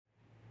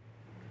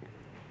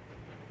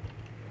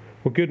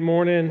Well, good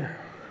morning.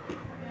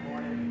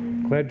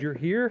 Glad you're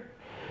here.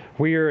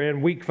 We are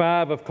in week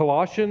 5 of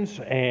Colossians,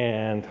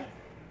 and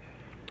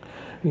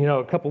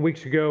a couple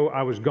weeks ago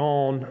I was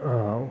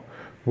gone.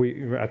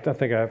 I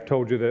think I've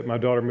told you that my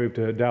daughter moved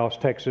to Dallas,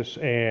 Texas,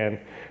 and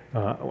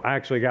I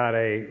actually got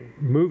a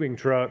moving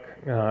truck.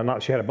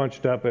 She had a bunch of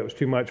stuff, but it was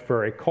too much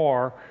for a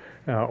car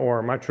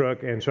or my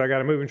truck, and so I got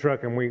a moving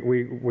truck, and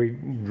we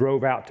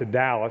drove out to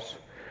Dallas.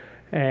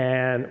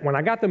 And when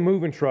I got the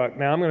moving truck,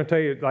 now I'm going to tell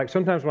you, like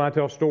sometimes when I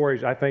tell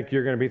stories, I think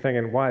you're going to be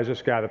thinking, why is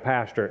this guy the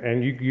pastor?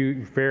 And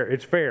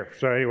it's fair.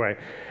 So anyway,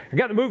 I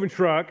got the moving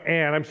truck,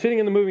 and I'm sitting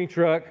in the moving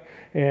truck,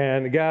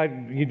 and the guy,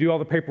 you do all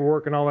the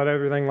paperwork and all that,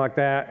 everything like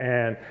that,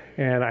 and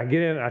I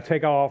get in, and I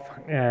take off,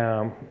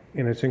 and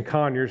it's in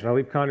Conyers, and I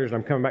leave Conyers, and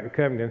I'm coming back to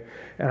Covington,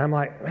 and I'm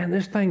like, man,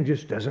 this thing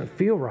just doesn't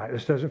feel right.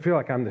 This doesn't feel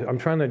like I'm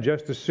trying to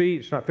adjust the seat.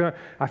 It's not feeling.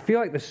 I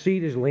feel like the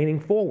seat is leaning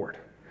forward,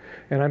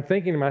 and I'm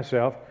thinking to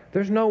myself,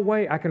 there's no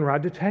way I can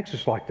ride to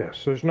Texas like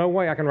this. There's no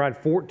way I can ride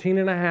 14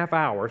 and a half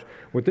hours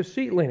with the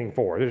seat leaning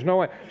forward. There's no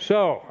way.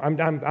 So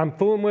I'm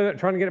fooling with it,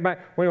 trying to get it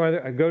back. Well,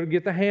 anyway, I go to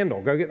get the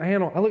handle.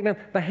 I look down.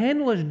 The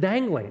handle is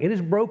dangling. It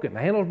is broken.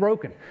 The handle is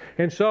broken.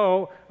 And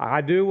so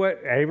I do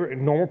what every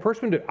normal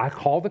person would do. I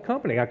call the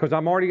company because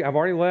I've already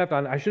left.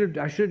 I should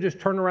have just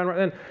turned around right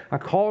then. I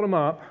called them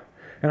up,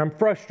 and I'm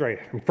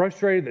frustrated. I'm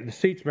frustrated that the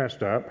seat's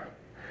messed up.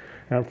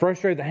 And I'm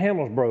frustrated the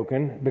handle's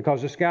broken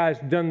because this guy's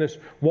done this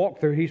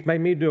walkthrough. He's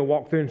made me do a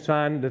walkthrough and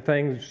sign the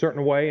thing a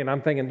certain way. And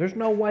I'm thinking, there's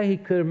no way he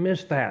could have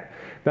missed that.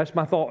 That's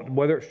my thought.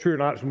 Whether it's true or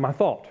not, it's my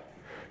thought.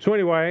 So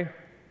anyway,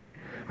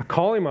 I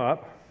call him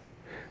up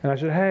and I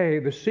said, hey,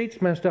 the seat's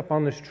messed up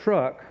on this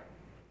truck.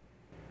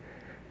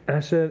 And I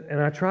said, and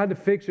I tried to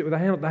fix it with the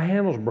handle. The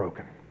handle's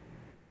broken.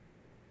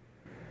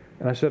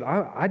 And I said,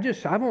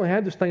 I've only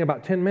had this thing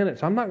about 10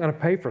 minutes. I'm not going to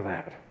pay for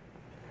that.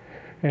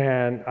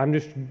 And I'm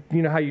just,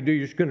 you know how you do,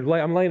 you're just going to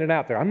I'm laying it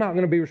out there. I'm not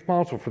going to be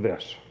responsible for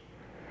this.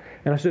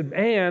 And I said,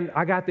 and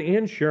I got the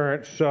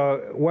insurance,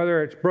 so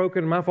whether it's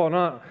broken, my fault or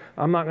not,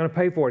 I'm not going to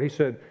pay for it. He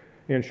said,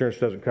 insurance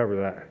doesn't cover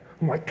that.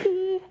 I'm like,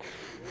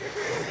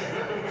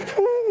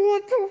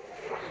 what the?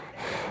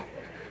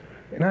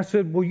 And I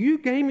said, well, you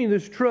gave me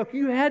this truck.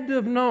 You had to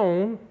have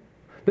known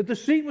that the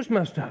seat was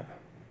messed up.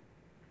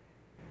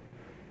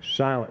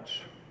 Silence,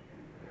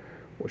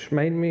 which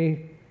made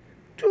me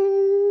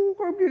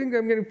I'm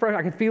getting frustrated.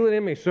 I can feel it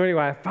in me. So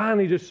anyway, I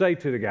finally just say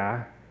to the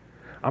guy,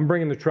 I'm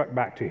bringing the truck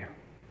back to you.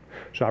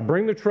 So I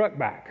bring the truck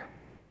back.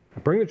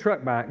 Go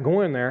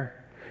in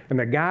there, and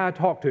the guy I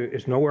talked to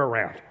is nowhere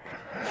around.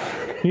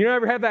 You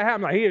ever had that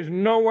happen? Like, he is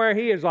nowhere.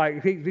 He is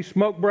like, he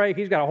smoke break.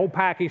 He's got a whole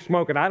pack he's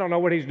smoking. I don't know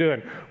what he's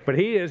doing. But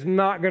he is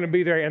not going to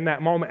be there in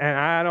that moment.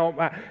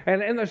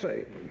 And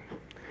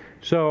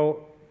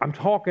so I'm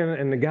talking,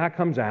 and the guy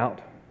comes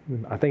out.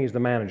 I think he's the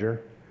manager.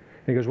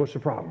 And he goes, what's the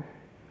problem?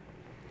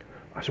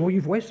 I said, well,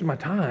 you've wasted my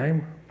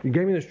time. You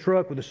gave me this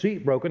truck with the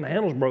seat broken, the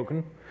handle's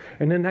broken,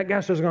 and then that guy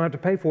says I'm going to have to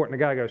pay for it. And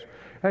the guy goes,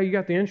 hey, you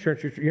got the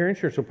insurance. Your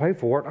insurance will pay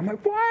for it. I'm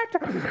like, what?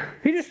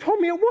 He just told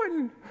me it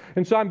wouldn't.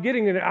 And so I'm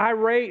getting an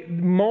irate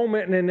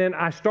moment, and then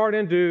I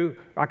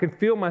can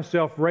feel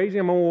myself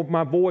raising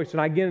my voice, and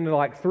I get into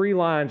like 3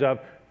 lines of,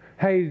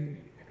 hey,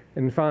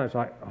 and finally it's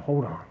like,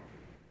 hold on.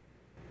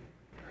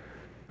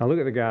 I look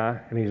at the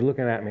guy, and he's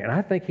looking at me, and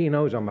I think he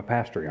knows I'm a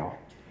pastor, y'all.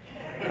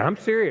 I'm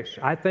serious.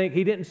 I think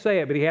he didn't say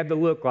it, but he had the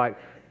look like,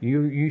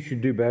 you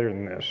should do better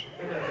than this.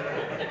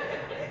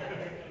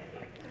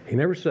 He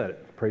never said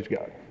it. Praise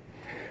God.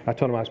 I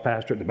told him I was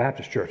pastor at the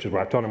Baptist church is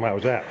where I told him I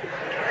was at.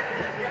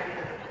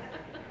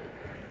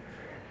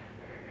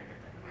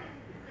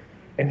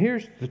 And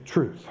here's the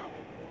truth.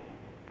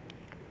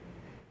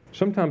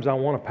 Sometimes I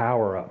want to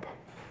power up.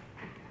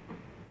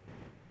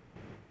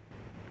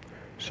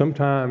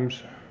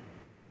 Sometimes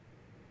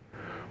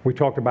we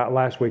talked about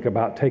last week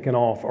about taking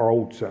off our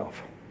old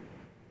self.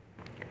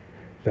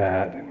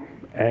 That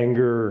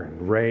anger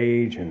and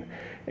rage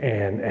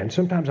and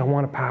sometimes I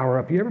want to power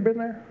up. You ever been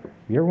there?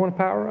 You ever want to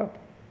power up?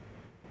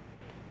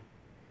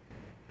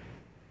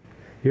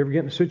 You ever get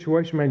in a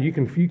situation, man, you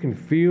can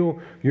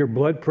feel your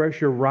blood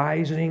pressure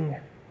rising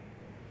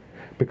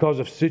because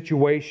of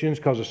situations,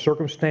 because of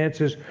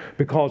circumstances,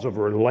 because of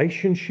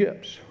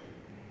relationships.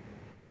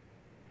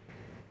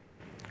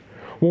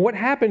 Well, what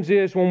happens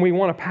is when we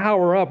want to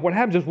power up, what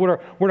happens is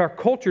what our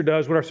culture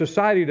does, what our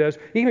society does,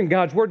 even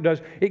God's Word does,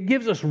 it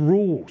gives us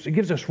rules. It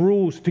gives us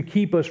rules to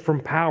keep us from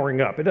powering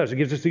up. It does. It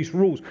gives us these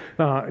rules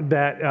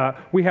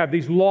that we have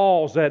these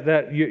laws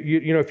that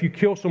you know, if you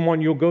kill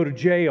someone, you'll go to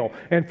jail.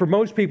 And for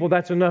most people,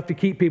 that's enough to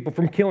keep people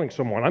from killing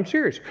someone. I'm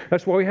serious.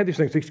 That's why we have these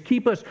things. They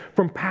keep us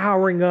from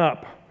powering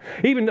up.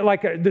 Even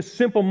like the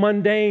simple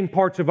mundane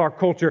parts of our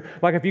culture,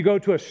 like if you go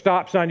to a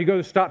stop sign, you go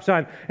to the stop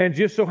sign, and it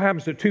just so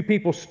happens that 2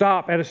 people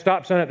stop at a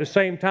stop sign at the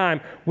same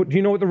time. Do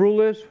you know what the rule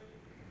is?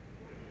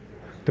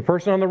 The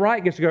person on the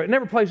right gets to go. It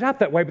never plays out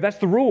that way, but that's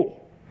the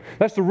rule.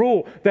 That's the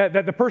rule,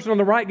 that the person on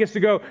the right gets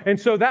to go. And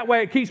so that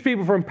way it keeps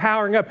people from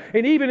powering up.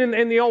 And even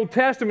in the Old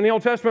Testament,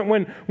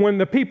 when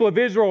the people of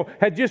Israel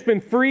had just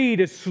been freed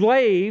as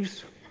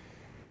slaves,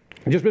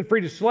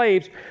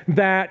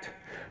 that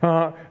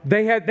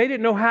They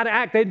didn't know how to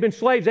act. They'd been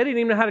slaves. They didn't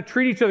even know how to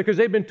treat each other because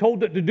they'd been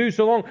told to do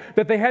so long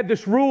that they had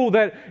this rule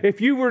that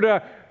if you were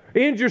to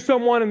injure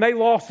someone and they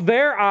lost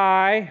their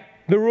eye,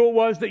 the rule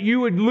was that you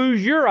would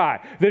lose your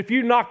eye. That if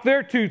you knocked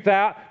their tooth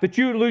out, that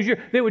you would lose your...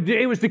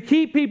 It was to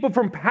keep people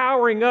from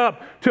powering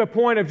up to a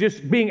point of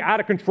just being out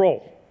of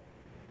control.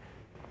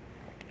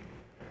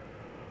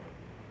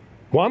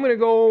 Well, I'm going to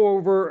go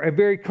over a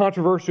very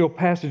controversial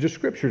passage of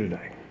Scripture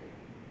today.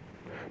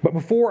 But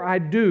before I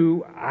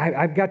do,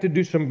 I've got to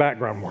do some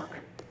background work.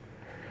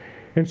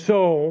 And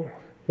so,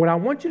 what I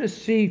want you to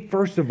see,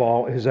 first of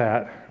all, is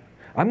that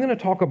I'm going to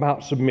talk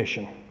about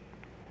submission.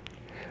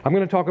 I'm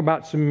going to talk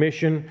about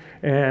submission,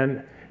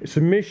 and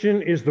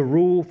submission is the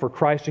rule for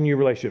Christ and you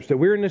relationships. That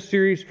we're in this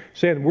series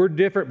saying we're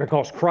different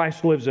because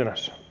Christ lives in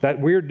us. That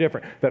we're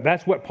different.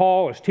 That's what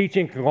Paul is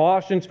teaching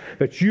Colossians,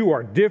 that you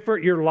are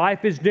different, your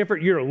life is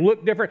different, you're to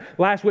look different.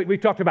 Last week we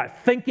talked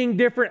about thinking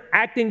different,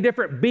 acting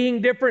different,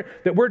 being different,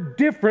 that we're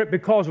different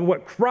because of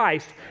what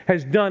Christ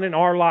has done in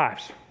our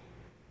lives.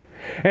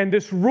 And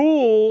this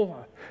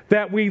rule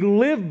that we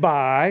live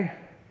by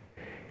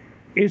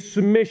is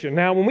submission.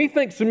 Now, when we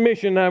think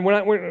submission,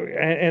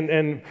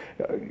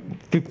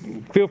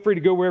 feel free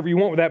to go wherever you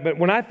want with that, but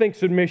when I think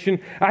submission,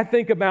 I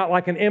think about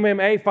like an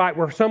MMA fight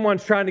where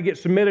someone's trying to get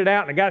submitted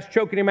out and the guy's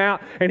choking him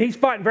out and he's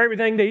fighting for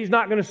everything that he's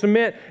not going to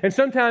submit. And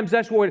sometimes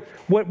that's what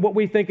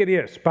we think it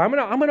is. But I'm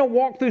going to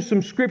walk through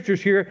some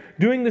scriptures here,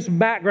 doing this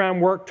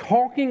background work,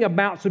 talking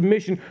about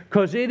submission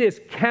because it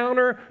is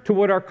counter to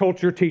what our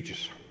culture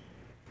teaches.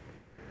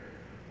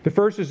 The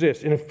first is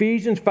this, in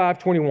Ephesians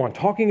 5:21,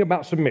 talking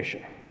about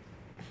submission.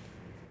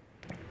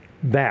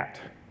 That,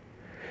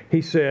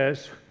 he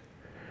says,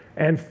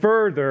 and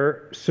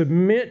further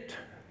submit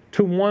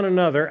to one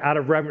another out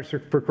of reverence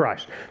for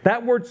Christ.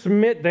 That word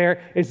submit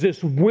there is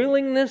this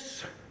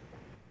willingness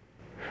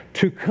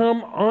to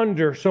come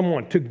under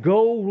someone, to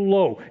go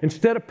low.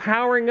 Instead of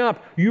powering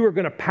up, you are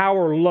going to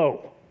power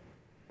low.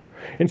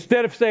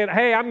 Instead of saying,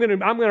 hey, I'm going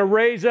to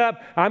raise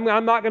up, I'm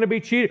not going to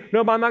be cheated. No,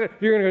 I'm not going to.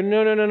 You're going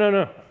to go,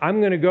 no. I'm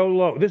going to go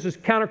low. This is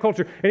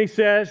counterculture. And he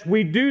says,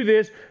 we do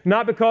this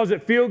not because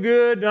it feels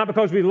good, not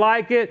because we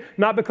like it,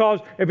 not because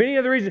of any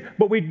other reason,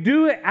 but we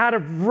do it out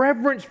of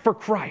reverence for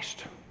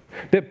Christ.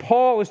 That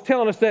Paul is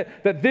telling us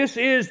that this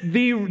is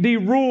the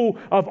rule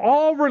of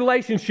all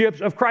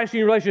relationships, of Christ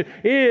in relationship,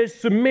 is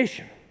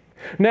submission.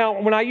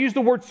 Now, when I use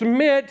the word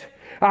submit,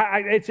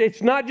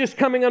 it's not just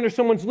coming under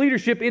someone's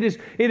leadership. It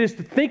is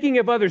thinking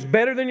of others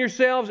better than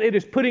yourselves. It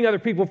is putting other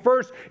people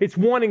first. It's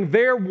wanting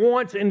their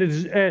wants and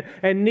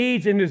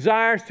needs and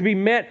desires to be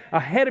met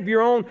ahead of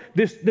your own.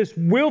 This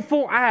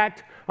willful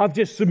act of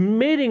just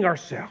submitting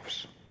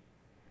ourselves.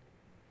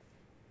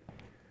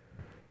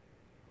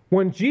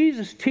 When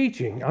Jesus'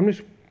 teaching, I'm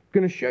just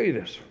going to show you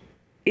this.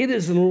 It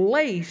is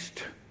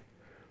laced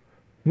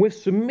with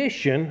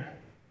submission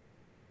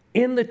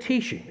in the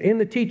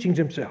teachings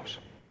themselves.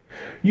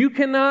 You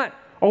cannot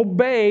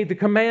obey the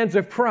commands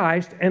of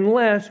Christ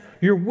unless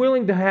you're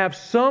willing to have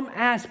some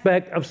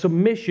aspect of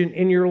submission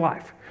in your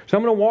life. So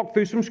I'm going to walk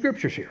through some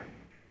scriptures here.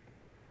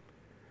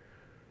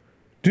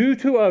 Do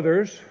to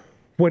others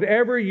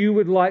whatever you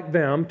would like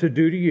them to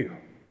do to you.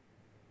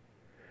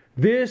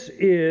 This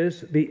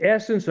is the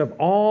essence of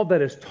all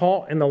that is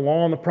taught in the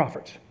law and the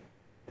prophets.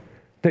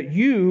 That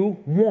you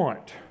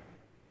want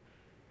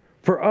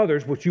for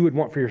others what you would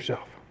want for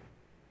yourself.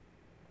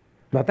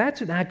 Now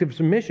that's an act of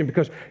submission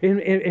because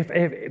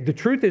if the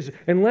truth is,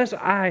 unless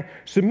I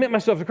submit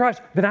myself to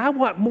Christ, then I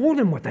want more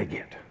than what they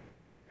get.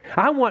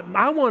 I want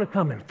to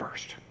come in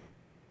first.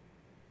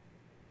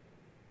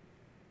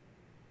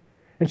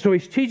 And so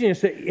he's teaching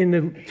us that in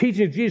the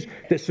teaching of Jesus,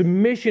 that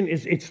submission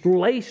it's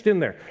laced in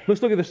there.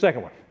 Let's look at the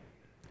second one.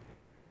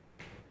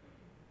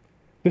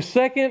 The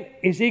second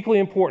is equally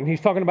important. He's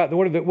talking about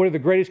what are the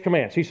greatest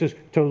commands. He says,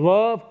 to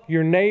love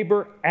your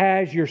neighbor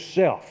as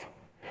yourself.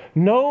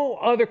 No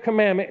other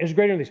commandment is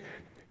greater than this.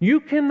 You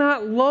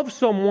cannot love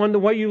someone the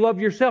way you love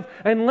yourself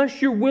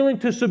unless you're willing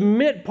to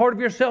submit part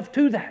of yourself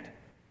to that.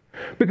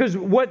 Because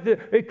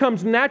it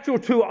comes natural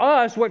to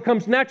us, what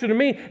comes natural to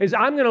me is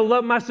I'm going to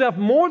love myself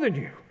more than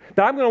you.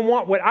 That I'm going to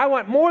want what I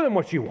want more than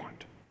what you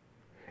want.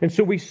 And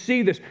so we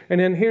see this. And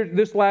then here,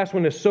 this last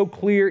one is so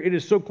clear. It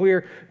is so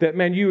clear that,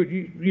 man,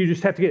 you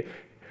just have to get...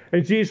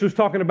 And Jesus was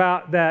talking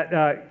about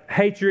that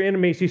hate your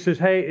enemies. He says,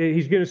 hey,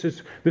 he's giving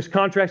us this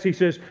contrast. He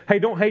says, hey,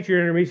 don't hate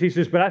your enemies. He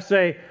says, but I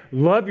say,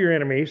 love your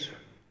enemies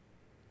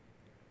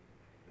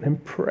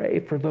and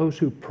pray for those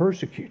who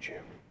persecute you.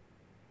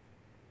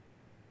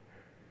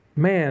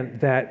 Man,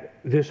 that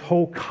this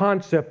whole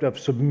concept of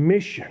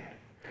submission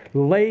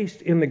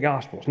laced in the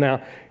Gospels.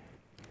 Now,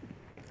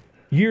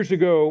 years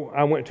ago,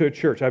 I went to a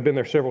church. I've been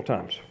there several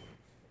times.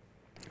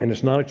 And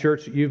it's not a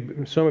church,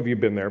 some of you have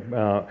been there,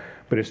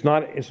 but it's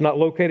not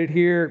located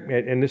here,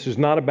 and this is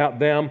not about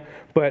them.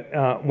 But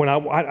when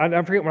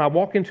I forget, when I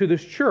walk into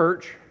this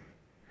church,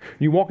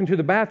 you walk into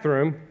the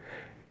bathroom,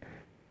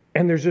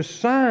 and there's a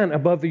sign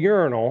above the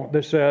urinal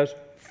that says,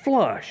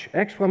 flush,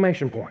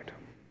 exclamation point.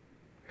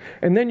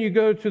 And then you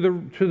go to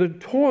the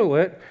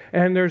toilet,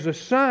 and there's a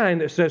sign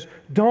that says,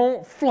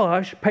 "Don't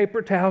flush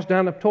paper towels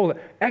down the toilet!"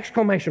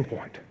 Exclamation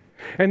point.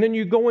 And then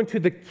you go into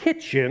the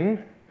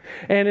kitchen,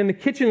 and in the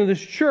kitchen of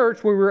this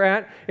church where we're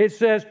at, it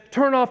says,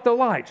 "Turn off the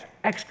lights!"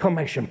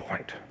 Exclamation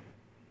point.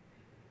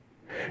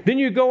 Then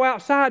you go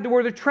outside to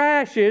where the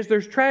trash is.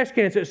 There's trash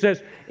cans. It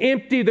says,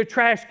 "Empty the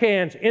trash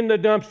cans in the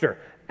dumpster!"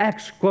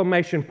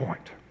 Exclamation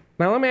point.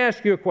 Now let me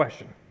ask you a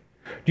question.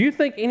 Do you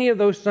think any of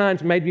those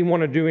signs made me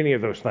want to do any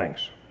of those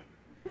things?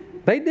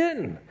 They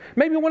didn't.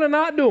 Made me want to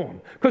not do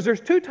them. Because there's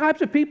two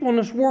types of people in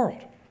this world.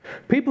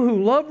 People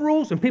who love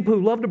rules and people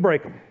who love to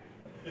break them.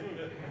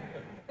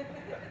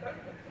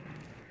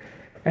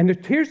 And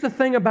here's the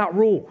thing about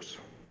rules.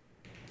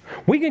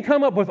 We can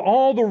come up with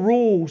all the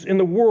rules in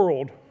the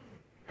world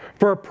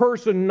for a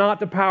person not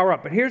to power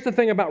up. But here's the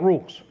thing about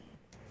rules.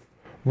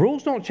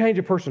 Rules don't change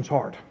a person's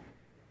heart.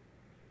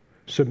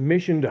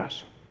 Submission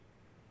does.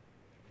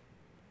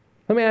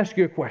 Let me ask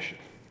you a question.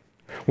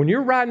 When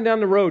you're riding down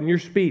the road and you're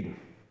speeding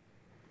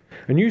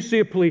and you see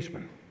a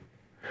policeman,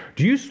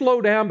 do you slow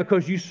down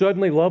because you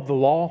suddenly love the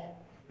law?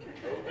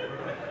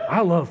 I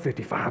love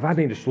 55. I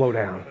need to slow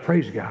down.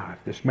 Praise God.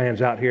 This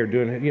man's out here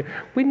doing it.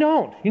 We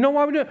don't. You know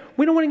why we do it?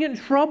 We don't want to get in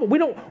trouble.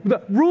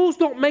 The rules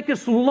don't make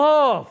us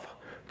love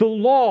the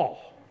law.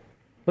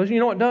 But you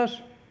know what it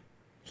does?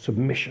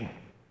 Submission.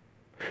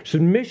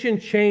 Submission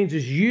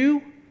changes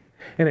you,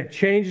 and it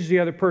changes the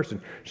other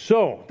person.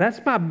 So that's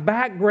my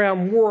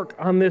background work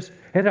on this,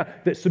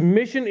 that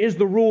submission is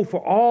the rule for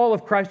all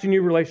of Christ in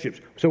you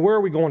relationships. So where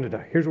are we going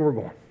today? Here's where we're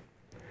going.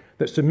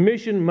 That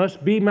submission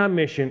must be my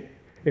mission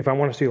if I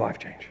want to see life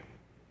change.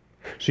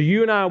 So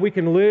you and I, we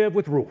can live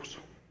with rules.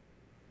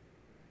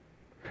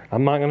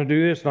 I'm not going to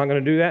do this, not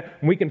going to do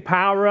that. We can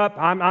power up.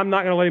 I'm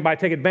not going to let anybody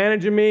take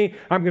advantage of me.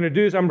 I'm going to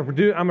do this. I'm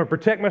going to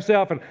protect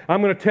myself, and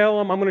I'm going to tell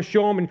them. I'm going to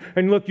show them.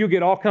 And look, you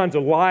get all kinds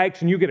of likes,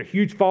 and you get a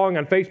huge following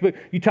on Facebook.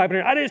 You type it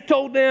in, "I just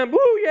told them."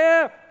 Woo,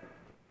 yeah.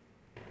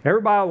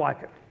 Everybody will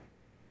like it.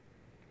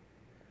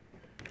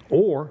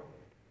 Or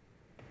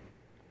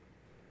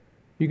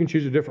you can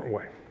choose a different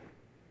way.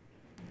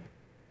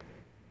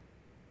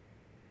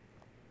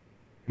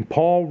 And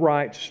Paul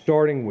writes,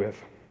 starting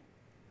with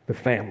the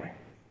family.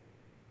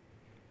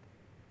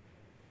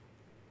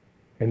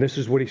 And this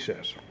is what he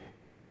says.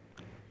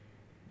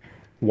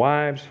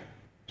 Wives,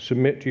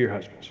 submit to your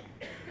husbands.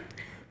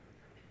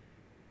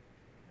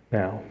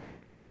 Now,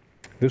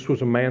 this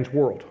was a man's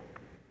world.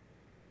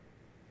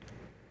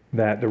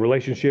 That the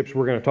relationships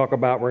we're going to talk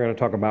about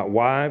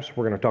wives,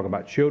 we're going to talk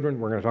about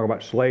children, we're going to talk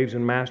about slaves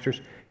and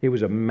masters. It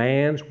was a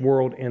man's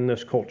world in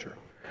this culture.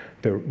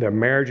 Their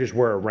marriages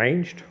were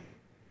arranged.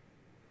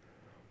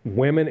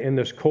 Women in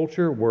this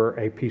culture were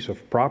a piece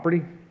of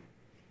property.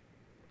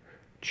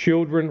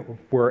 Children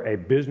were a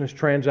business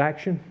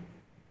transaction.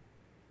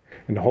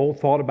 And the whole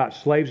thought about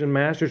slaves and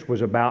masters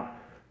was about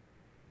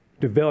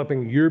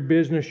developing your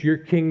business, your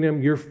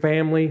kingdom, your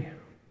family.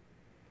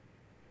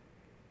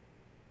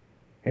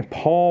 And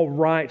Paul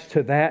writes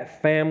to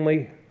that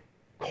family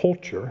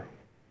culture.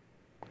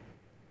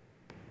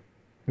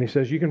 And he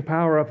says, you can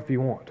power up if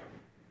you want.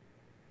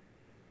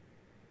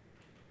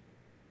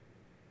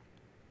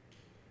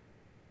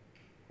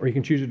 Or you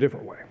can choose a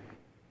different way.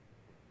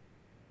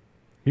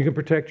 You can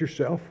protect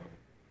yourself.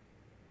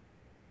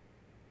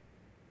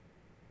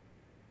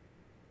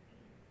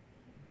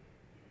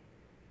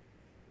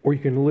 Or you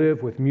can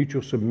live with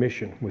mutual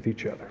submission with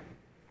each other.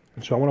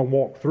 And so I want to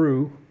walk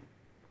through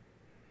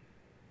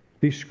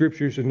these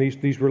scriptures and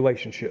these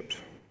relationships.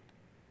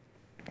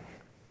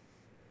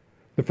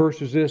 The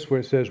first is this, where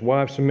it says,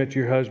 "Wives, submit to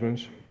your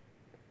husbands."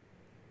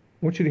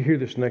 I want you to hear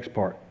this next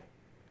part.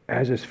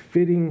 "As is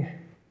fitting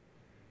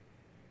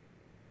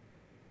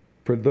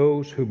for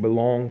those who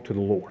belong to the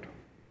Lord."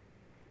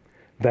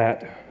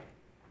 That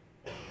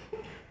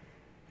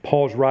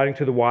Paul's writing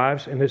to the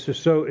wives, and this is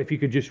so, if you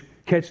could just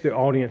catch the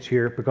audience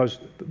here, because,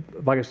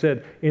 like I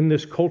said, in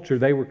this culture,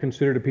 they were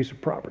considered a piece of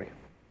property.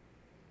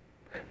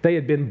 They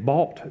had been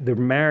bought. Their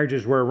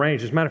marriages were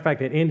arranged. As a matter of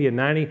fact, in India,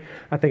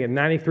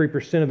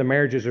 93% of the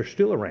marriages are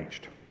still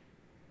arranged,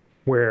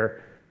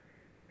 where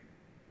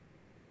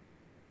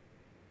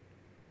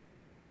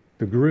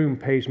the groom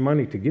pays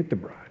money to get the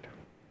bride.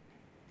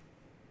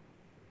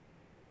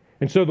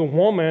 And so the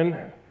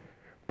woman,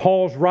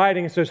 Paul's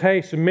writing and says,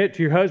 "Hey, submit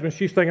to your husband."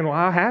 She's thinking, "Well,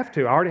 I have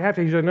to. I already have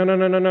to." He said, No,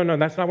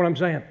 that's not what I'm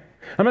saying.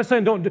 I'm not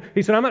saying don't do.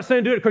 He said, "I'm not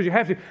saying do it because you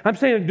have to. I'm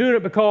saying do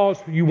it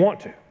because you want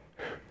to.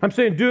 I'm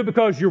saying do it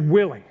because you're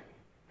willing.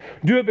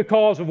 Do it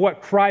because of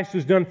what Christ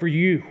has done for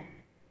you."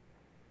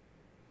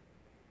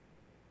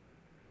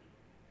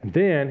 And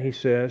then he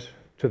says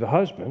to the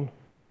husband,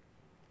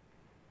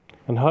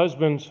 "And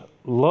husbands,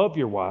 love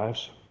your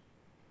wives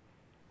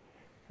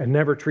and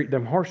never treat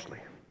them harshly,"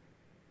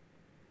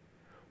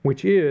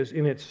 which is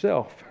in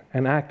itself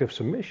an act of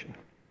submission.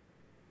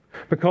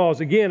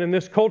 Because again, in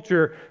this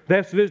culture,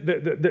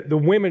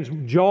 the women's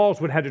jaws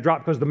would have to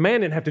drop because the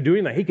man didn't have to do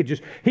anything.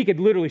 He could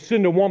literally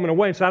send a woman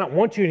away and say, "I don't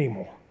want you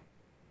anymore."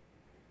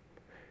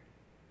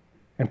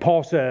 And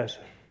Paul says,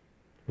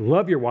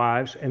 love your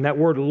wives. And that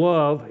word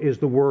love is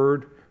the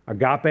word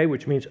agape,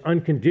 which means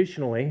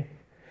unconditionally.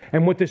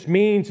 And what this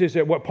means is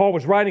that what Paul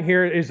was writing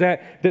here is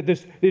that it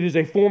is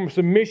a form of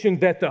submission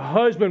that the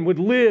husband would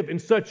live in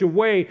such a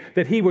way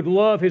that he would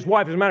love his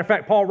wife. As a matter of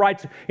fact, Paul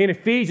writes in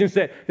Ephesians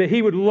that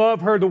he would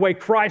love her the way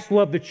Christ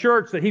loved the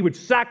church, that he would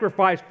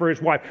sacrifice for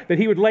his wife, that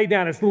he would lay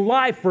down his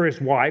life for his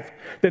wife,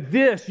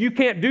 that you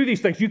can't do these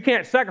things. You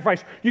can't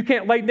sacrifice. You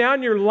can't lay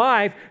down your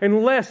life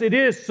unless it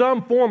is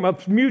some form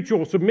of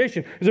mutual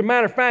submission. As a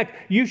matter of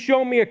fact, you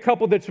show me a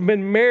couple that's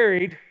been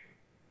married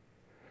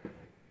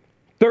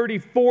 30,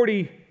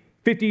 40,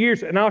 50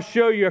 years, and I'll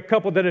show you a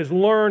couple that has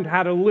learned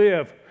how to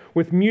live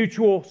with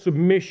mutual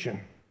submission.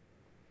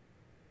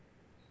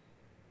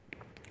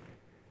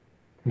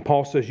 And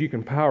Paul says you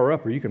can power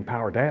up or you can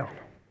power down.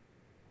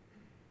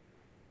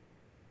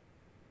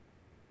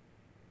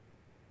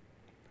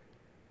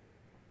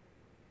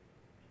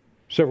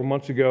 Several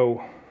months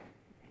ago,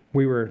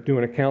 we were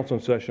doing a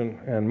counseling session,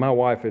 and my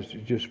wife is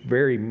just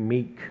very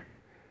meek,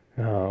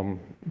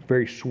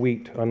 very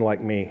sweet, unlike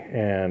me,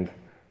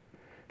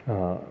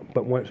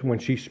 but when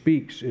she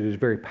speaks, it is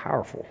very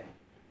powerful.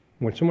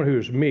 When someone who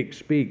is meek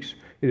speaks,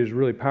 it is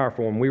really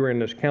powerful. When we were in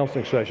this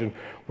counseling session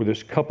where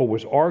this couple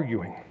was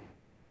arguing,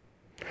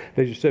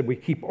 they just said, we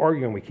keep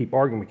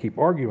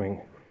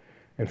arguing.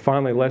 And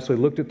finally, Leslie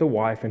looked at the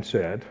wife and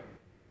said,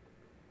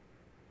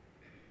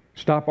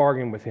 stop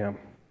arguing with him.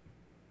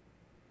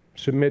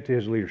 Submit to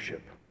his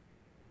leadership.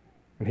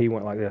 And he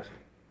went like this.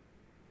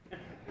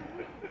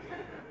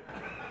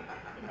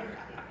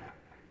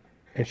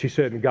 And she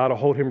said, and God will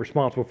hold him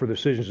responsible for the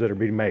decisions that are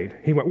being made.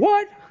 He went,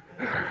 what?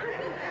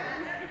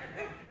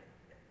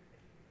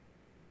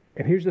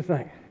 And here's the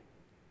thing.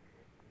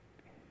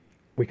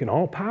 We can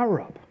all power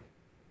up.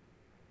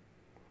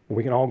 Or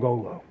we can all go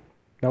low.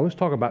 Now let's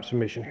talk about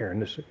submission here in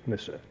this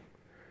setting.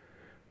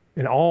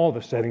 In all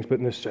the settings, but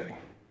in this setting.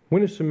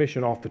 When is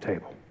submission off the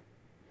table?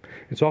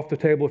 It's off the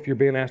table if you're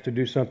being asked to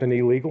do something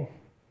illegal.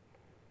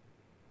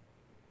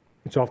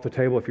 It's off the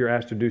table if you're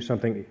asked to do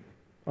something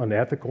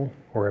unethical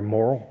or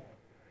immoral.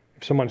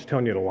 If someone's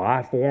telling you to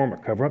lie for them or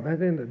cover up,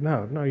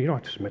 no, you don't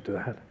have to submit to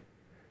that.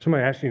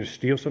 Somebody asking you to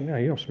steal something, no,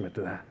 you don't submit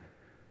to that.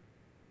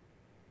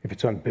 If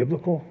it's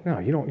unbiblical, no,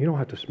 you don't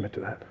have to submit to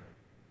that.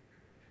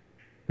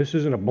 This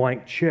isn't a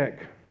blank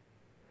check,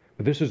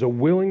 but this is a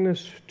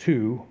willingness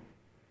to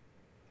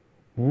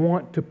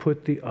want to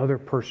put the other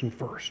person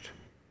first.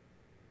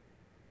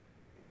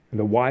 And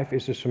the wife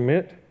is to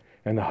submit,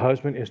 and the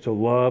husband is to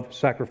love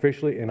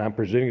sacrificially. And I'm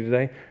presenting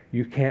today,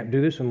 you can't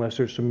do this unless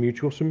there's some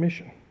mutual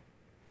submission.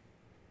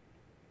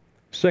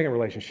 Second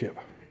relationship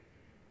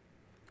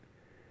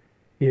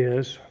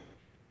is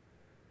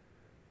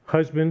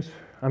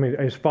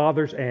is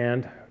fathers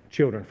and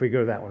children. If we go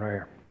to that one right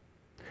here.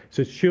 It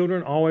says,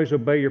 children, always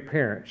obey your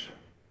parents,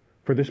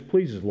 for this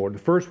pleases the Lord. The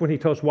first one he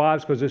tells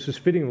wives, because this is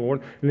fitting the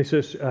Lord, and he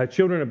says,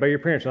 children, obey your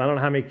parents. And I don't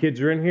know how many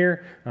kids are in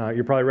here.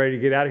 You're probably ready to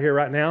get out of here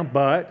right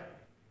now,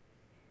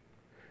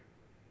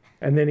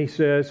 and then he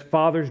says,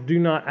 fathers, do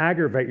not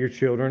aggravate your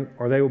children,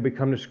 or they will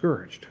become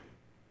discouraged.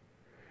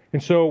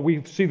 And so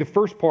we see the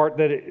first part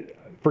that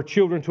for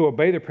children to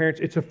obey their parents,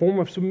 it's a form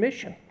of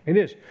submission. It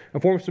is a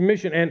form of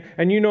submission.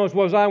 And you know as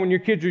well as I, when your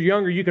kids are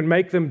younger, you can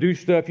make them do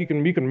stuff. You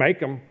can make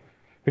them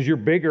because you're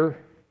bigger.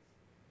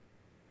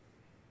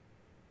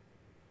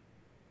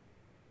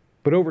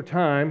 But over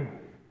time,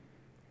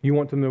 you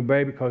want them to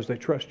obey because they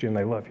trust you and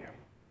they love you.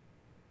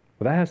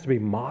 But that has to be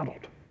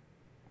modeled.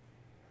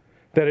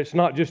 That it's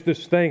not just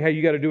this thing, hey,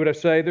 you got to do what I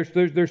say.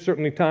 There's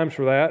certainly times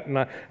for that,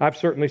 and I've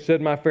certainly said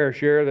my fair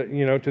share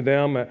that to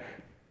them. But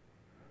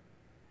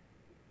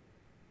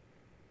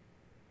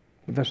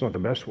that's not the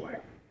best way.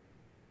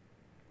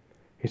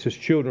 He says,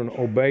 children,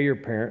 obey your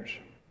parents,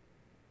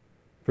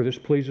 for this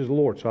pleases the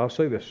Lord. So I'll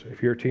say this: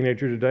 if you're a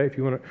teenager today, if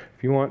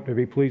you want to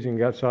be pleasing in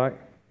God's sight,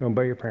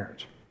 obey your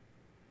parents.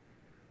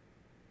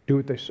 Do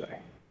what they say.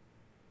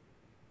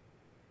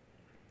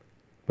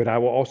 But I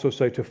will also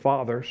say to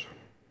fathers,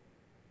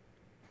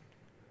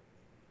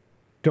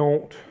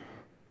 don't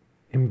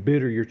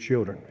embitter your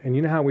children. And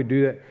you know how we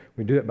do that?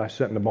 We do it by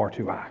setting the bar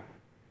too high.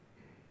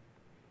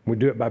 We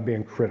do it by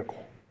being critical.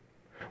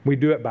 We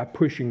do it by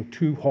pushing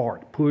too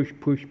hard. Push.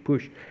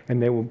 And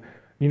they will,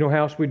 you know how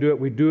else we do it?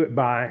 We do it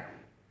by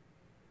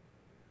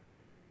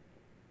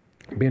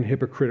being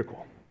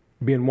hypocritical.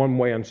 Being one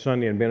way on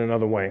Sunday and being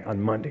another way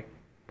on Monday.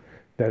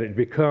 That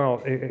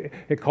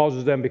it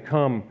causes them to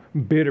become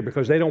bitter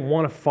because they don't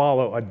want to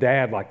follow a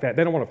dad like that.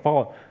 They don't want to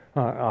follow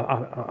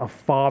a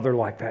father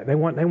like that. They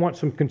want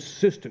some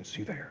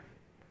consistency there.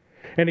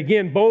 And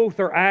again, both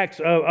are acts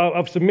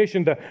of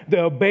submission. The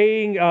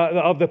obeying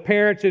of the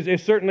parents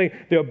is certainly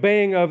the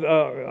obeying of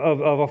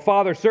a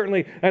father,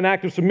 certainly an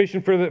act of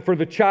submission for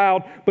the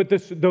child. But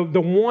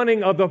the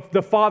wanting of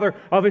the father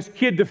of his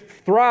kid to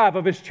thrive,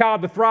 of his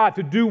child to thrive,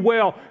 to do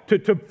well,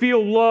 to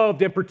feel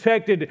loved and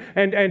protected,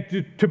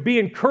 and to be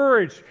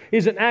encouraged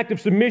is an act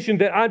of submission.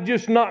 That I'm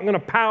just not going to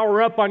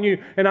power up on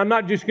you, and I'm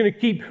not just going to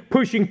keep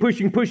pushing,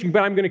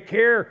 but I'm going to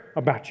care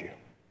about you.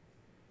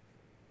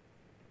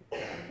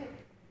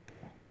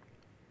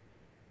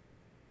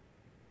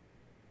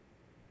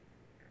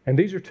 And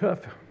these are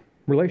tough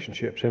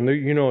relationships. And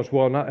you know as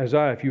well, not as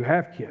I, if you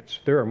have kids,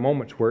 there are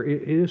moments where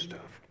it is tough.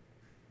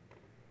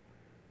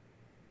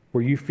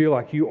 Where you feel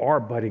like you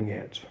are butting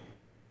heads.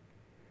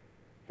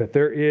 That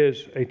there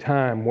is a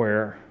time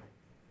where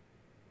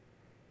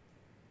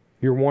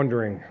you're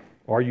wondering,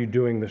 are you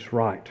doing this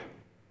right?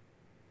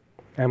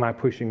 Am I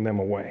pushing them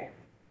away?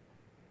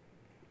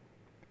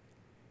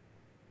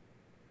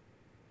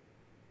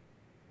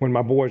 When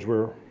my boys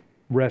were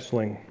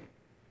wrestling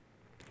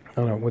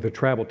with a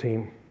travel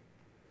team,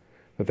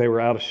 that they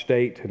were out of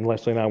state and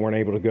Leslie and I weren't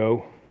able to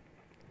go.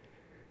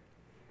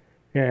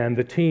 And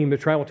the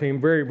travel team,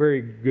 very,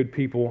 very good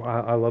people.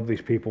 I love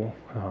these people.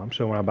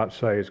 So what I'm about to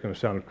say is going to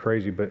sound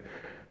crazy, but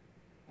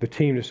the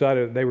team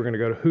decided that they were going to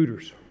go to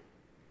Hooters.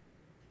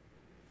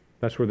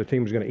 That's where the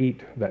team was going to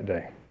eat that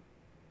day.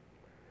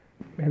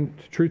 And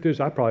the truth is,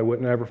 I probably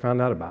wouldn't have ever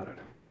found out about it.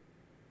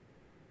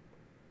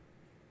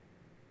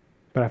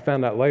 But I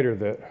found out later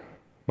that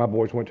my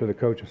boys went to the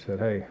coach and said,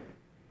 hey,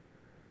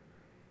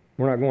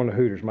 we're not going to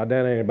Hooters. My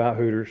dad ain't about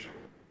Hooters.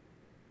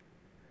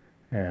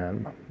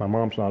 And my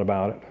mom's not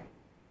about it.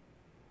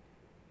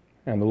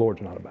 And the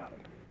Lord's not about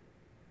it.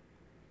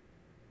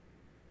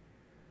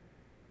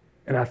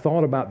 And I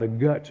thought about the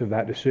guts of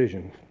that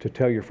decision to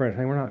tell your friends,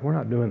 hey, we're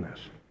not doing this.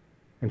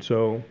 And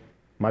so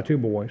my two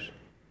boys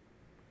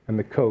and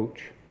the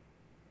coach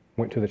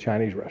went to the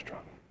Chinese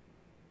restaurant.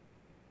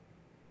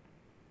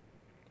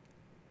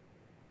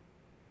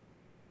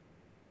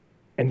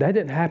 And that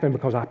didn't happen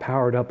because I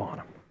powered up on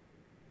them.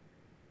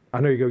 I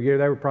know you go, yeah,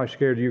 they were probably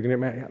scared you were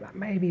going to get mad.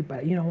 Maybe,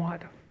 but you know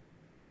what?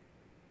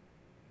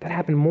 That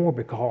happened more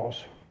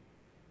because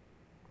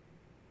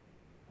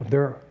of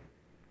their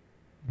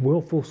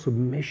willful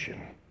submission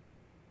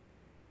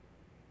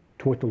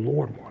to what the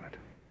Lord wanted,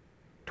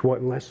 to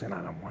what Leslie and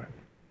I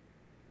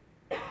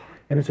wanted.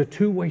 And it's a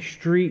two-way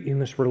street in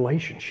this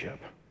relationship.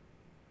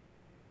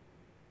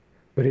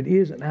 But it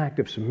is an act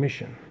of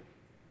submission.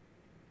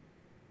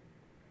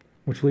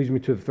 Which leads me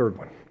to the third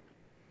one.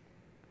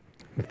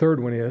 The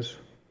third one is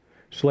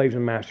slaves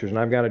and masters. And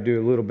I've got to do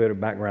a little bit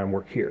of background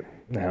work here.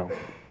 Now,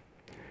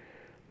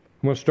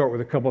 I'm going to start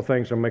with a couple of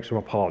things and make some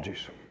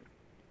apologies.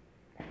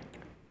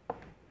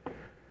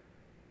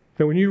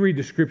 Now, when you read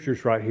the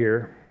scriptures right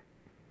here,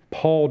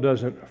 Paul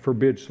doesn't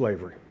forbid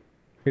slavery.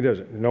 He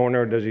doesn't.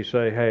 Nowhere does he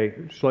say, hey,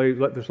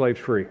 let the slaves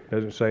free.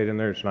 Doesn't say it in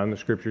there. It's not in the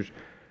scriptures.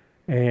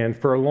 And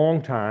for a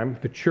long time,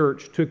 the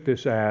church took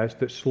this as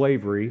that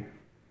slavery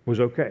was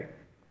okay.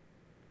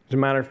 As a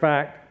matter of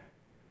fact,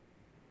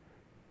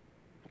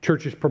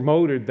 churches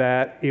promoted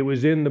that it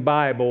was in the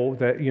Bible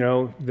that,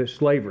 the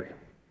slavery.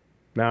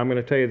 Now, I'm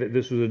going to tell you that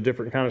this was a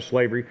different kind of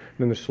slavery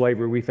than the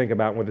slavery we think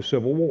about with the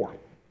Civil War.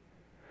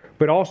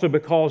 But also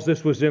because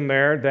this was in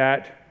there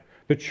that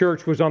the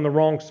church was on the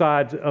wrong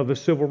side of the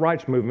civil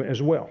rights movement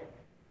as well.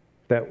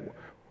 That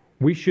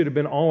we should have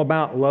been all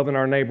about loving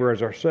our neighbor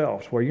as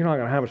ourselves. Well, you're not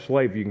going to have a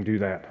slave if you can do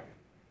that.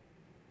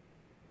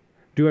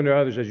 Do unto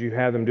others as you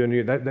have them do unto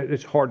you.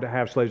 It's hard to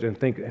have slaves and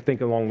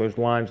think along those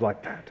lines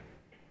like that.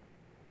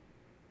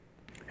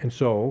 And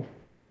so,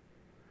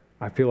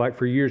 I feel like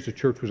for years the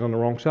church was on the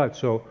wrong side.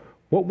 So,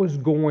 what was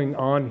going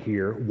on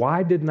here?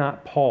 Why did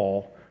not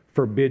Paul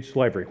forbid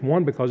slavery?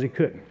 One, because he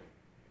couldn't.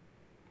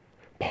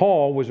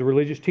 Paul was a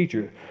religious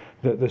teacher.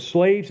 The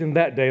slaves in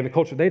that day, in the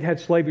culture, they'd had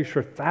slavery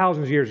for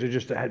thousands of years. They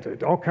just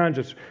had all kinds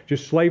of,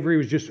 just slavery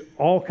was just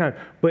all kinds.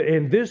 But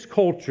in this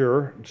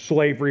culture,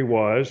 slavery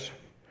was,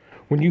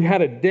 when you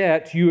had a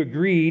debt, you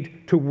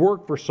agreed to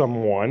work for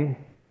someone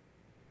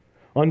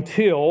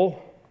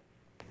until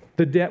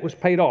the debt was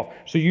paid off.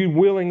 So you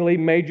willingly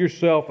made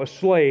yourself a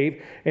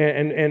slave.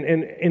 And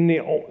in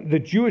the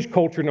Jewish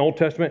culture in the Old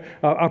Testament,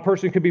 a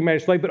person could be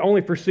made a slave, but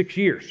only for 6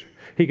 years.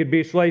 He could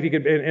be a slave, and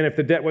if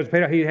the debt was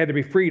paid off, he had to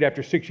be freed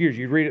after 6 years.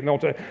 You read it in the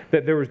Old Testament,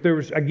 that there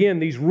was again,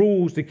 these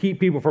rules to keep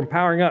people from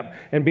powering up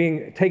and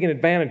being taken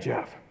advantage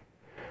of.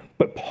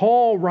 But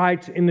Paul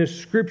writes in this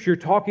scripture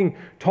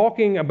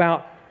talking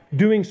about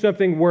doing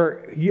something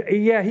where,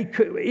 yeah, he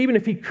could, even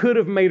if he could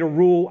have made a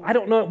rule, I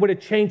don't know it would have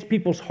changed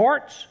people's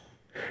hearts.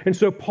 And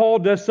so Paul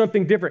does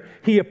something different.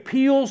 He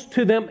appeals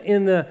to them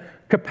in the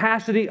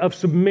capacity of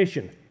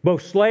submission,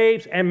 both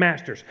slaves and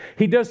masters.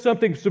 He does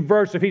something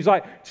subversive. He's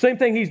like, same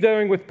thing he's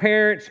doing with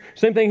parents,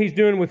 same thing he's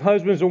doing with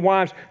husbands and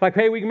wives. Like,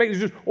 hey, we can make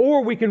this,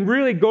 or we can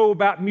really go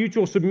about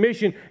mutual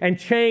submission and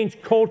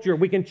change culture.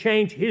 We can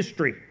change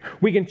history.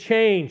 We can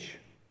change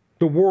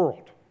the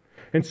world.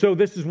 And so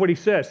this is what he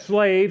says.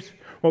 Slaves,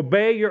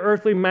 obey your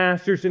earthly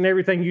masters in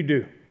everything you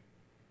do.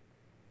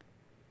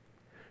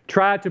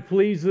 Try to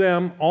please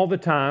them all the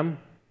time,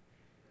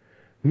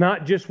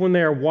 not just when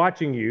they are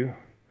watching you.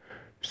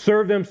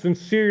 Serve them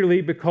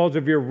sincerely because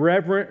of your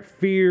reverent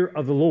fear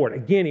of the Lord.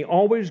 Again, he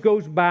always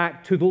goes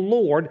back to the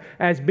Lord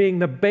as being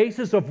the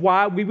basis of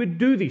why we would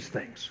do these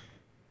things.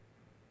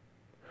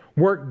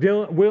 Work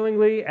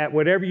willingly at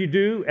whatever you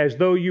do as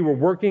though you were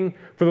working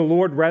for the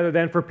Lord rather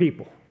than for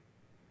people.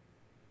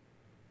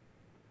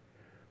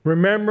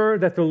 Remember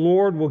that the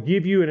Lord will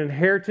give you an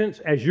inheritance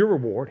as your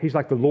reward. He's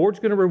like, the Lord's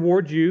going to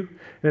reward you,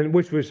 and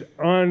which was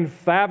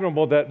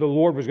unfathomable that the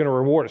Lord was going to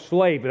reward a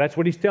slave, but that's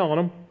what he's telling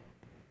them.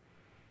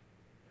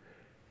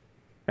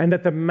 And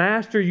that the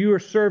master you are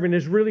serving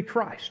is really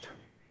Christ.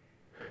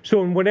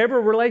 So in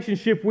whatever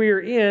relationship we are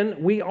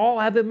in, we all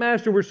have the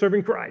master, we're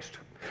serving Christ.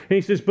 And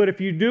he says, but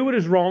if you do what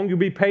is wrong, you'll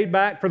be paid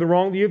back for the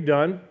wrong that you've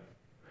done.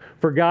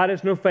 For God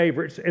has no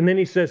favorites. And then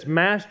he says,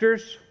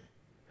 masters,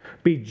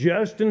 be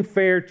just and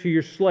fair to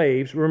your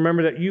slaves.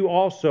 Remember that you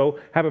also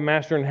have a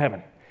master in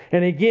heaven.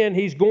 And again,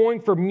 he's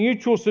going for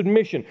mutual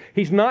submission.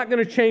 He's not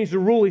going to change the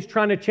rule. He's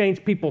trying to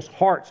change people's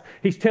hearts.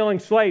 He's telling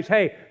slaves,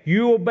 hey,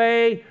 you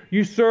obey,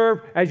 you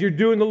serve as you're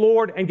doing the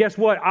Lord. And guess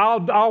what?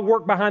 I'll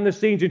work behind the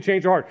scenes and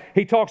change your heart.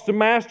 He talks to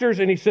masters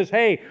and he says,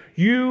 hey,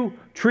 you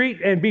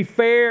treat and be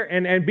fair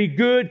and be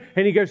good.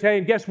 And he goes, hey,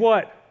 and guess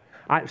what?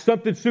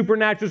 Something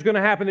supernatural is going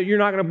to happen that you're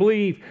not going to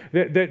believe.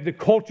 That the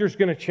culture is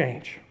going to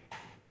change.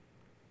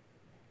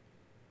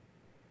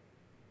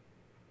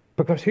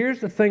 Because here's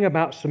the thing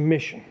about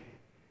submission.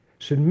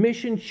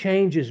 Submission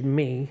changes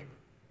me,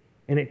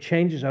 and it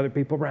changes other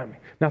people around me.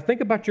 Now think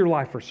about your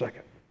life for a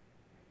second.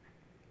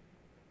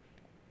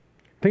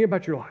 Think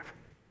about your life.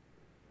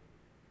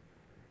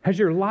 Has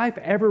your life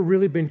ever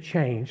really been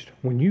changed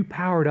when you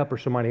powered up or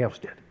somebody else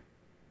did?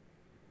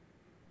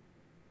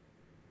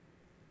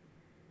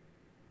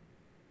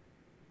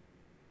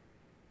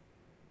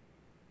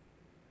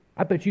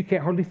 I bet you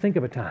can't hardly think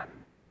of a time.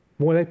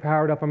 Boy, they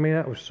powered up on me.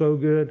 That was so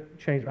good.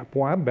 Changed.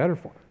 Boy, I'm better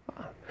for it.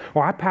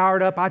 Or I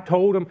powered up, I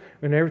told them,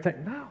 and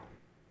everything. No.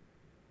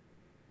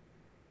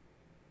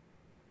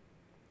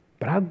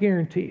 But I'll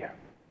guarantee you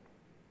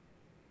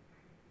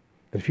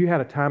that if you had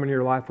a time in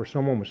your life where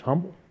someone was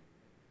humble,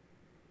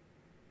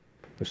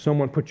 that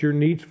someone put your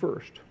needs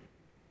first,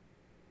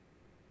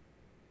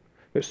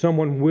 that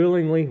someone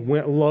willingly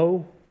went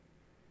low,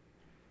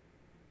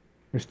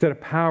 instead of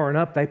powering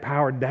up, they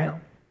powered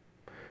down,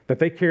 that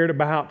they cared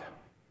about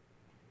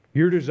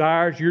your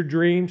desires, your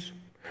dreams,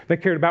 they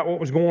cared about what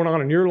was going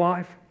on in your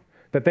life,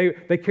 that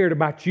they cared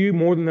about you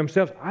more than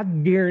themselves, I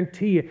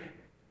guarantee you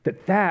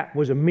that that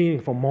was a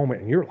meaningful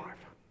moment in your life.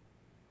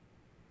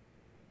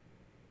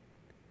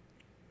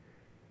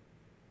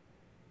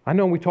 I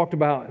know we talked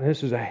about, and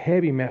this is a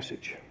heavy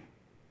message,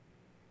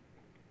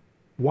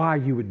 why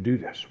you would do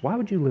this. Why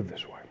would you live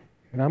this way?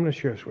 And I'm going to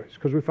share this with you. It's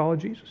because we follow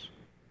Jesus.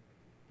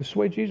 This is the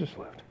way Jesus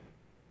lived.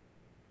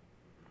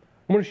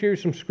 I'm going to share you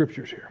some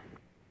scriptures here.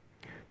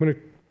 I'm going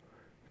to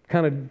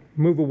kind of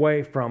move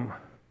away from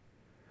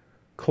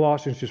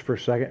Colossians just for a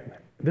second.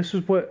 This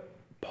is what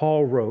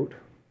Paul wrote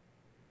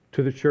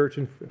to the church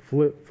in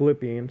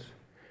Philippians.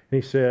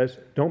 And he says,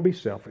 don't be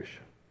selfish.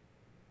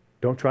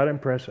 Don't try to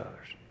impress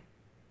others.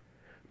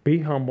 Be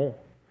humble,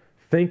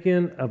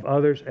 thinking of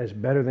others as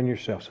better than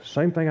yourselves. The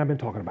same thing I've been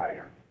talking about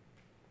here.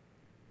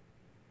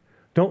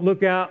 Don't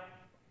look out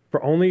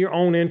for only your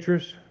own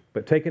interests,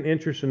 but take an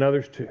interest in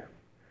others too.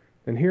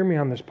 And hear me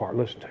on this part.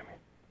 Listen to me.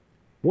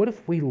 What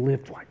if we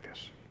lived like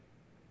this?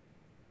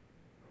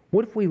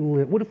 What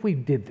if we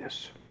did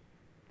this?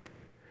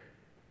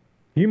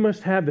 You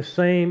must have the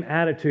same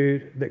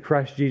attitude that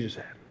Christ Jesus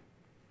had.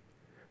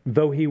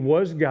 Though he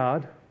was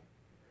God,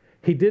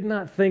 he did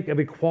not think of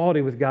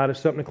equality with God as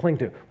something to cling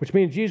to, which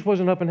means Jesus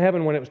wasn't up in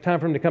heaven when it was time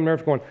for him to come to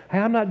earth going, hey,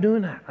 I'm not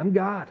doing that. I'm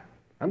God.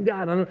 I'm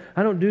God.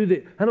 I don't do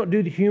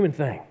the human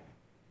thing.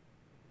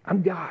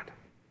 I'm God.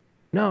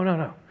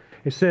 No.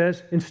 It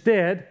says,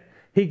 instead,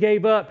 he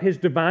gave up his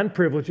divine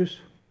privileges.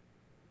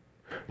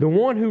 The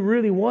one who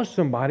really was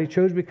somebody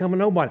chose to become a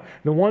nobody.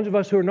 The ones of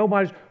us who are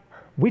nobodies,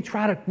 we're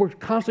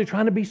constantly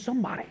trying to be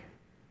somebody.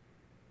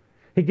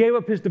 He gave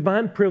up his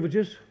divine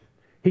privileges.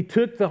 He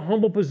took the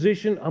humble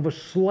position of a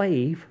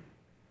slave.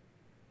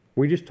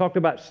 We just talked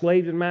about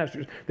slaves and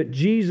masters, that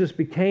Jesus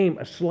became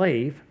a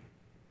slave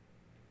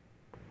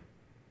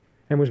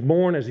and was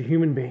born as a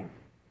human being.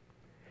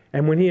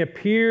 And when he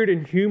appeared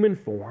in human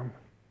form,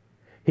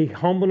 he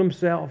humbled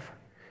himself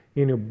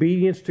in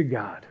obedience to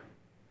God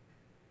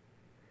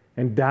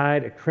and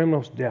died a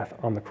criminal's death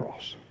on the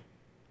cross.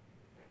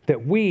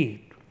 That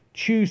we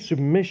choose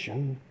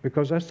submission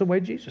because that's the way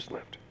Jesus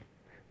lived.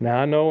 Now,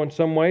 I know in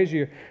some ways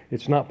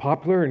it's not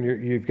popular and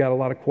you've got a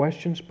lot of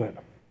questions, but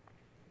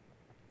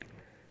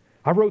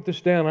I wrote this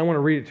down. I want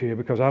to read it to you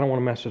because I don't want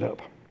to mess it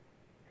up.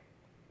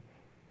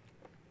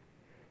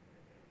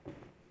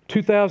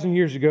 2,000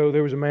 years ago,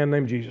 there was a man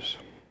named Jesus.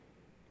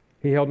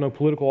 He held no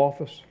political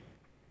office.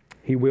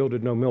 He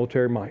wielded no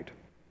military might.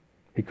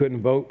 He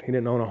couldn't vote. He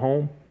didn't own a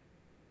home.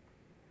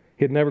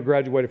 He had never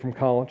graduated from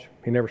college.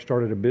 He never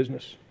started a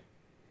business.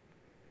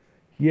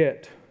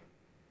 Yet,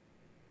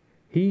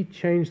 he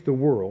changed the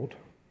world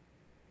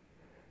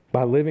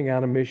by living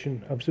out a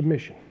mission of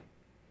submission,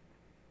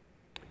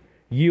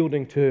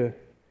 yielding to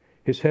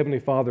his Heavenly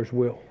Father's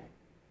will,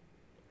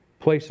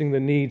 placing the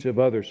needs of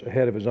others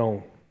ahead of his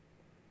own.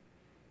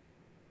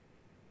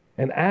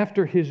 And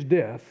after his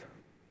death,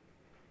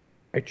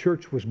 a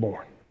church was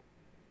born,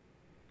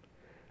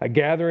 a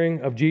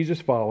gathering of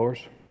Jesus' followers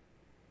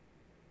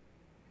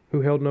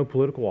who held no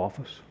political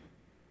office,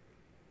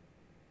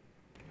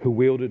 who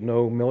wielded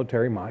no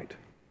military might.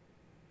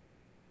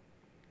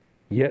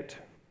 Yet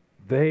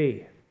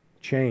they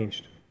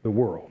changed the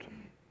world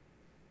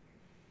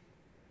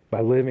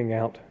by living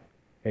out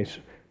a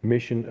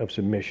mission of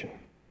submission,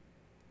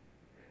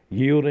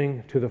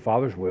 yielding to the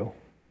Father's will,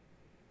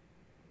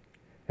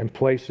 and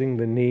placing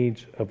the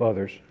needs of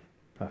others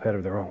ahead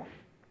of their own.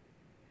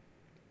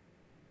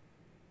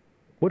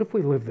 What if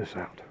we live this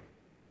out?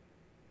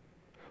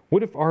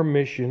 What if our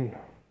mission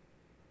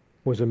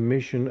was a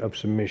mission of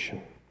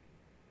submission?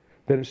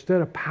 That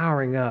instead of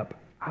powering up,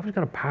 I was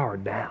going to power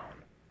down.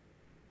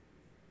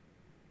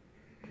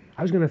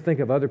 I was going to think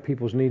of other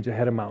people's needs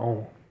ahead of my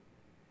own.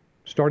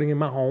 Starting in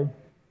my home,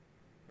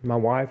 with my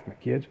wife, my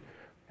kids,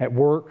 at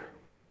work,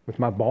 with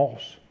my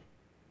boss,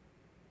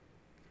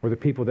 or the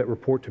people that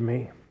report to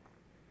me.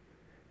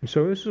 And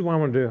so this is what I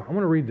want to do. I want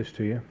to read this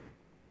to you.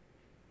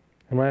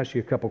 I'm going to ask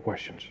you a couple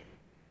questions.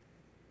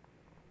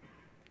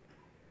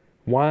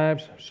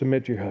 Wives,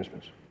 submit to your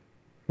husbands.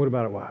 What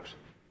about it, wives?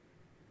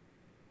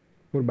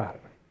 What about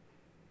it?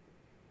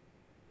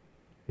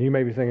 You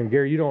may be thinking,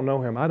 Gary, you don't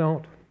know him. I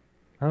don't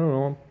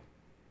know him.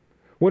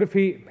 What if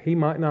he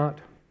might not?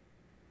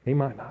 He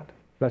might not.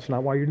 That's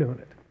not why you're doing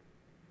it.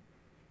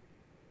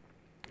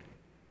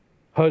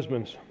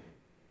 Husbands,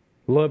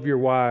 love your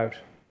wives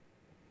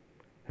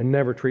and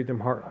never treat them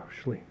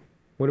harshly.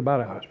 What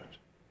about it, husbands?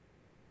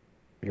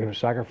 You're going to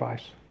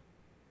sacrifice?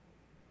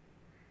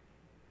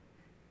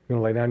 You're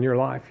going to lay down your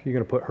life? You're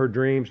going to put her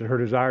dreams and her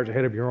desires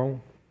ahead of your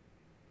own?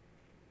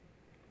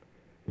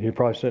 You're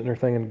probably sitting there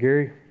thinking,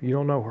 Gary, you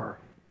don't know her.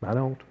 I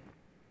don't.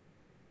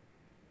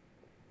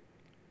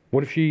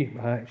 What if she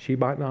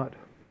might not?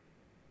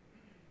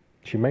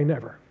 She may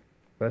never.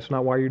 That's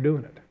not why you're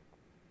doing it.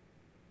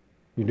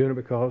 You're doing it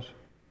because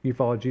you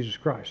follow Jesus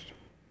Christ.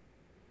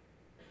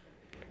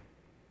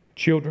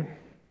 Children,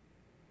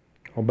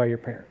 obey your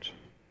parents.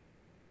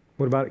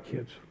 What about it,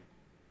 kids?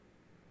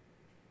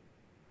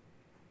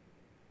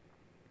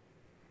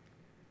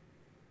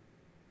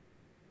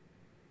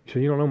 You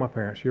say, you don't know my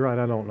parents. You're right,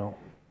 I don't know.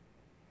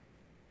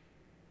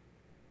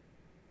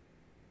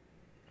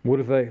 What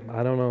if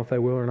I don't know if they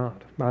will or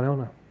not. I don't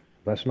know.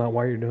 That's not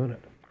why you're doing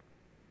it.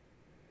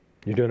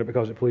 You're doing it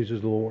because it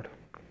pleases the Lord.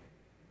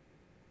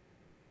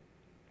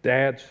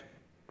 Dads,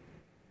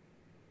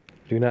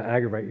 do not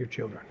aggravate your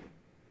children,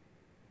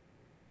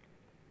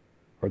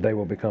 or they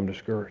will become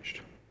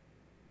discouraged.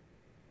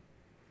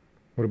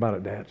 What about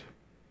it, dads?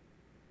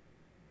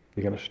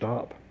 You're going to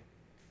stop.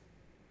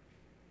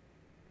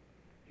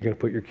 You're going to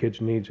put your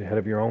kids' needs ahead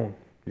of your own.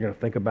 You're going to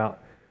think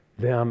about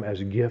them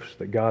as gifts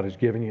that God has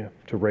given you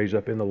to raise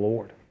up in the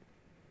Lord.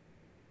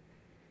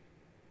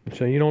 And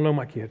so you don't know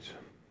my kids.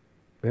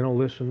 They don't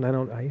listen. I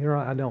don't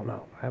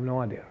know. I have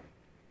no idea.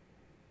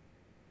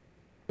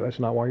 But that's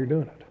not why you're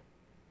doing it.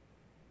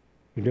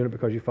 You're doing it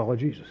because you follow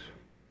Jesus.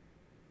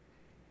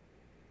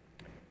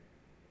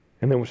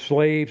 And then with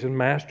slaves and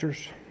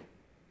masters,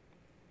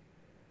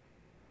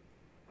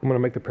 I'm going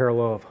to make the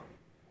parallel of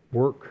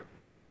work.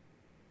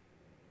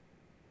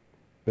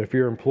 But if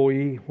you're an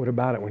employee, what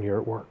about it when you're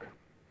at work?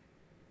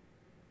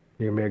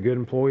 You're going to be a good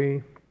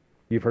employee.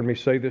 You've heard me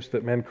say this,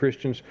 that, man,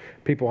 Christians,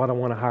 people, I don't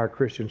want to hire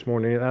Christians more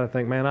than anything. I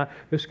think, man,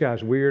 this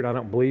guy's weird. I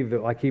don't believe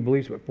that like he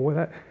believes. But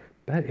boy,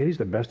 he's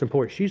the best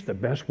employee. She's the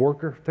best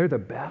worker. They're the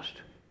best.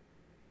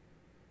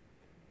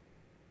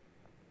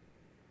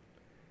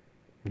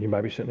 You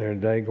might be sitting there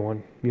today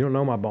going, you don't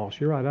know my boss.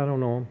 You're right, I don't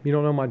know him. You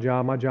don't know my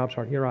job. My job's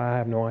hard. You're right, I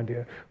have no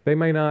idea. They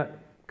may not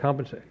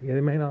compensate. Yeah,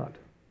 they may not.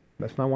 That's not why